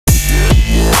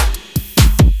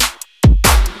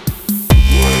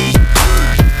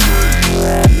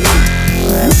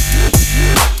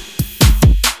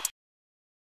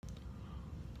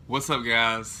What's up,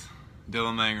 guys?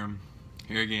 Dylan Mangrum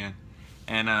here again,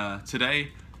 and today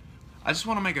I just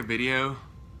want to make a video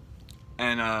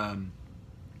and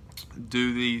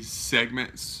do these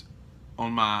segments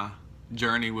on my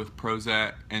journey with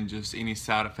Prozac and just any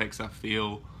side effects I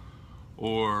feel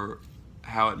or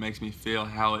how it makes me feel,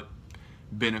 how it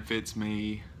benefits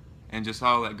me, and just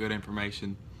all that good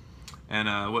information.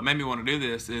 And what made me want to do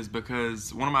this is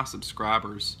because one of my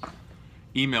subscribers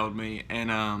emailed me,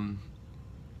 and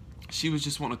she was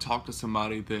just wanting to talk to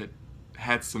somebody that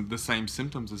had the same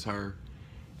symptoms as her.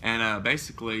 And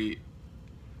basically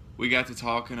we got to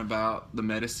talking about the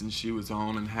medicine she was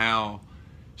on and how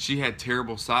she had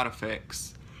terrible side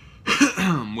effects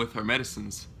with her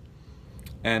medicines.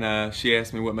 And she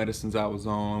asked me what medicines I was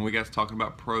on. We got to talking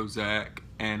about Prozac,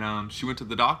 and she went to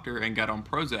the doctor and got on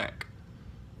Prozac.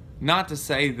 Not to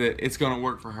say that it's going to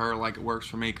work for her like it works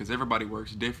for me, because everybody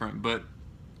works different, but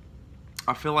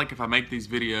I feel like if I make these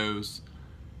videos,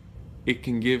 it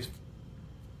can give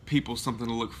people something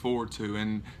to look forward to.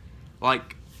 And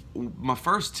like, my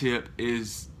first tip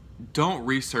is don't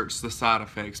research the side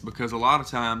effects, because a lot of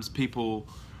times people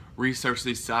research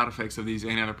these side effects of these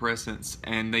antidepressants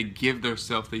and they give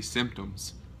themselves these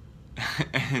symptoms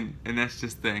and that's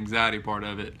just the anxiety part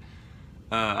of it.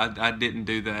 I didn't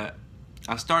do that.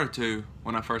 I started to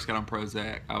when I first got on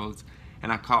Prozac.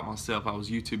 I caught myself. I was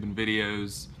YouTubing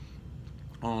videos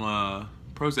on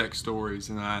Prozac stories,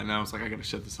 and I was like, I gotta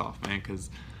shut this off, man,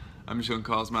 because I'm just gonna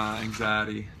cause my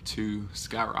anxiety to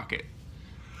skyrocket.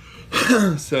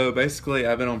 So basically,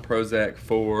 I've been on Prozac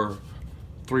for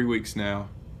 3 weeks now,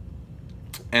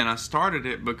 and I started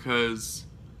it because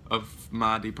of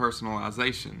my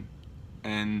depersonalization,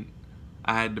 and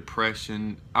I had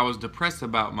depression. I was depressed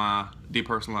about my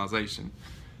depersonalization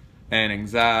and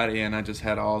anxiety, and I just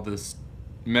had all this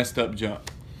messed up junk.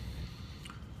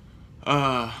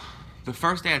 The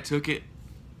first day I took it,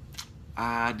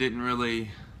 I didn't really,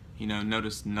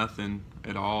 notice nothing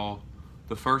at all.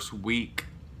 The first week,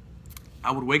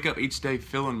 I would wake up each day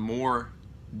feeling more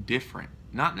different.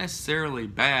 Not necessarily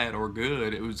bad or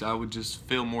good, I would just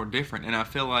feel more different, and I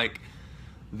feel like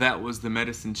that was the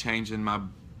medicine changing my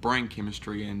brain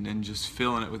chemistry and just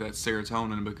filling it with that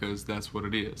serotonin, because that's what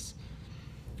it is.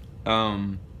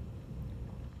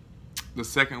 The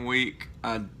second week,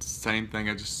 same thing.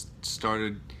 I just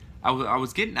started.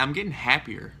 I'm getting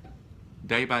happier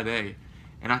day by day,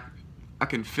 and I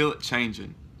can feel it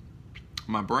changing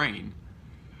my brain,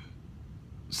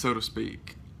 so to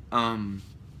speak. And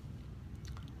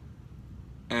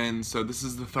so this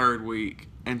is the third week,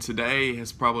 and today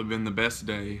has probably been the best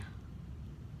day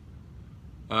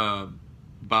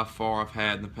by far I've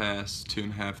had in the past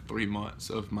 2.5, 3 months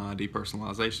of my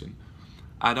depersonalization.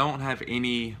 I don't have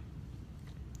any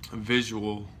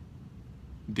visual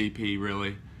DP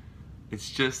really. It's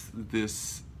just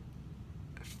this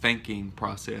thinking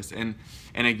process, and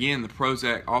again, the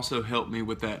Prozac also helped me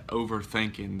with that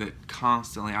overthinking, that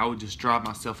constantly I would just drive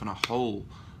myself in a hole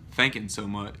thinking so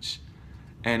much.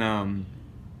 And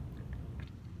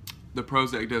the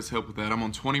Prozac does help with that. I'm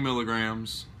on 20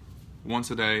 milligrams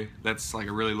once a day. That's like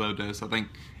a really low dose. I think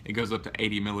it goes up to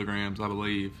 80 milligrams, I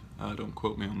believe. Don't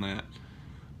quote me on that.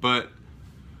 But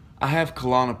I have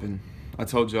Klonopin. I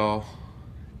told y'all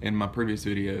in my previous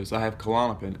videos, I have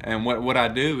Klonopin. And what I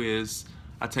do is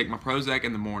I take my Prozac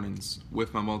in the mornings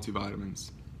with my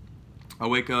multivitamins. I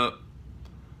wake up,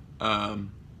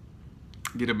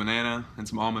 get a banana and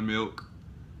some almond milk,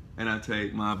 and I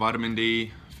take my vitamin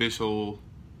D, fish oil,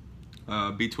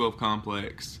 B12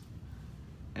 complex,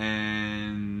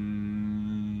 and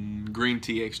green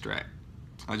tea extract.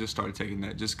 I just started taking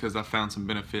that just because I found some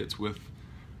benefits with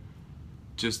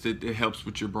just it helps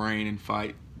with your brain and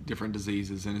fight different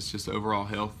diseases, and it's just overall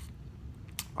health.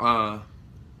 I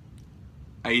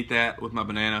eat that with my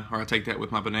banana, or I take that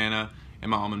with my banana and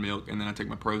my almond milk, and then I take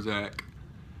my Prozac.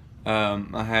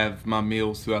 I have my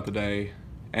meals throughout the day,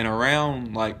 and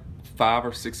around like 5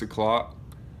 or 6 o'clock,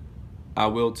 I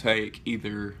will take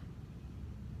either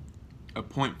a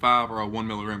 0.5 or a 1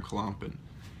 milligram Klonopin.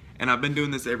 And I've been doing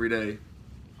this every day.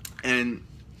 And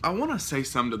I want to say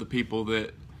something to the people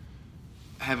that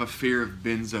have a fear of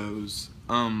benzos.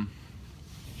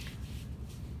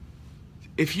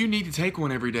 If you need to take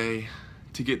one every day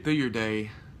to get through your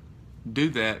day, do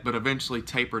that, but eventually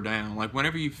taper down. Like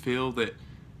whenever you feel that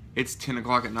it's 10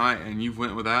 o'clock at night and you've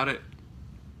went without it,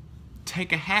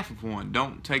 take a half of one.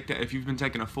 Don't take that. If you've been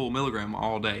taking a full milligram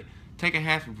all day, take a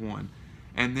half of one.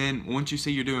 And then once you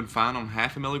see you're doing fine on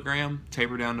half a milligram,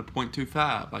 taper down to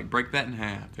 0.25. Like break that in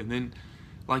half. And then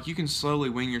like you can slowly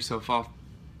wean yourself off.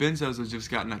 Benzos have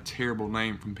just gotten a terrible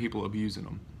name from people abusing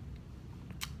them.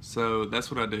 So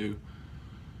that's what I do.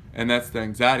 and that's the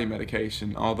anxiety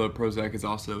medication, although Prozac is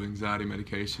also anxiety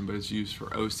medication, but it's used for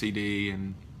OCD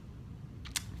and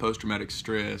post-traumatic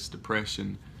stress,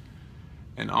 depression,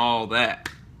 and all that.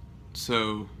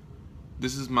 So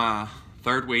this is my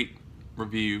 3rd week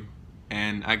review,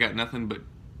 and I got nothing but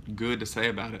good to say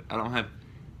about it.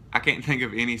 I can't think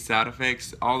of any side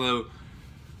effects, although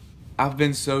I've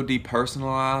been so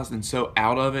depersonalized and so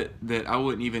out of it that I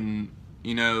wouldn't even,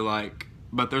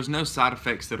 but there's no side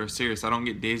effects that are serious. I don't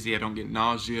get dizzy, I don't get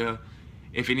nausea.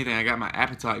 If anything, I got my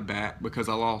appetite back because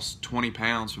I lost 20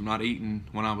 pounds from not eating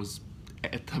when I was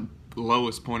at the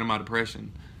lowest point of my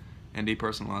depression and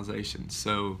depersonalization.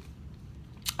 So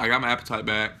I got my appetite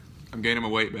back, I'm gaining my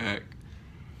weight back.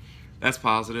 That's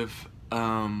positive.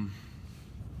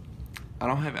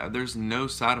 There's no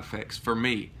side effects for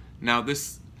me. Now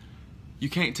you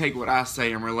can't take what I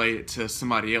say and relate it to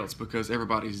somebody else because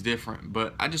everybody's different,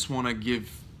 but I just want to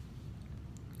give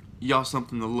y'all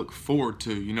something to look forward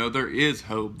to. There is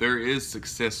hope, there is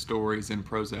success stories in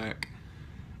Prozac,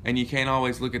 and you can't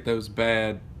always look at those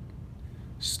bad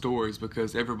stories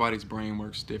because everybody's brain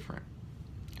works different,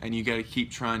 and you got to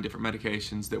keep trying different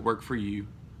medications that work for you,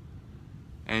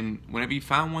 and whenever you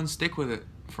find one, stick with it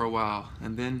for a while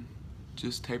and then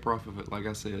just taper off of it, like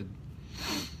I said.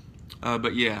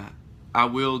 But yeah, I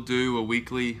will do a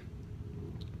weekly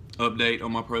update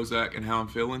on my Prozac and how I'm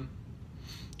feeling,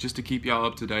 just to keep y'all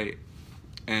up to date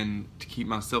and to keep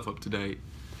myself up to date,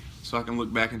 so I can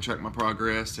look back and track my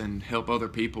progress and help other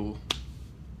people,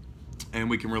 and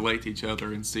we can relate to each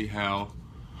other and see how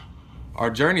our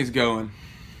journey's going.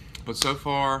 But so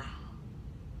far,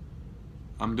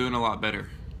 I'm doing a lot better.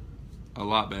 A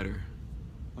lot better.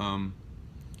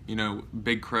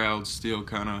 Big crowds still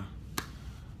kind of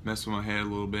mess with my head a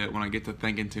little bit when I get to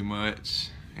thinking too much,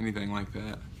 anything like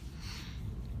that.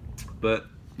 But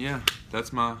yeah,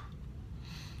 that's my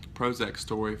Prozac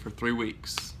story for 3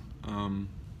 weeks.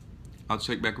 I'll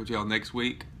check back with y'all next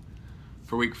week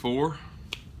for week 4.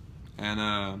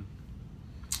 And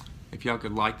if y'all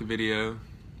could like the video,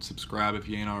 subscribe if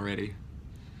you ain't already.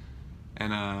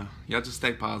 And y'all just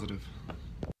stay positive.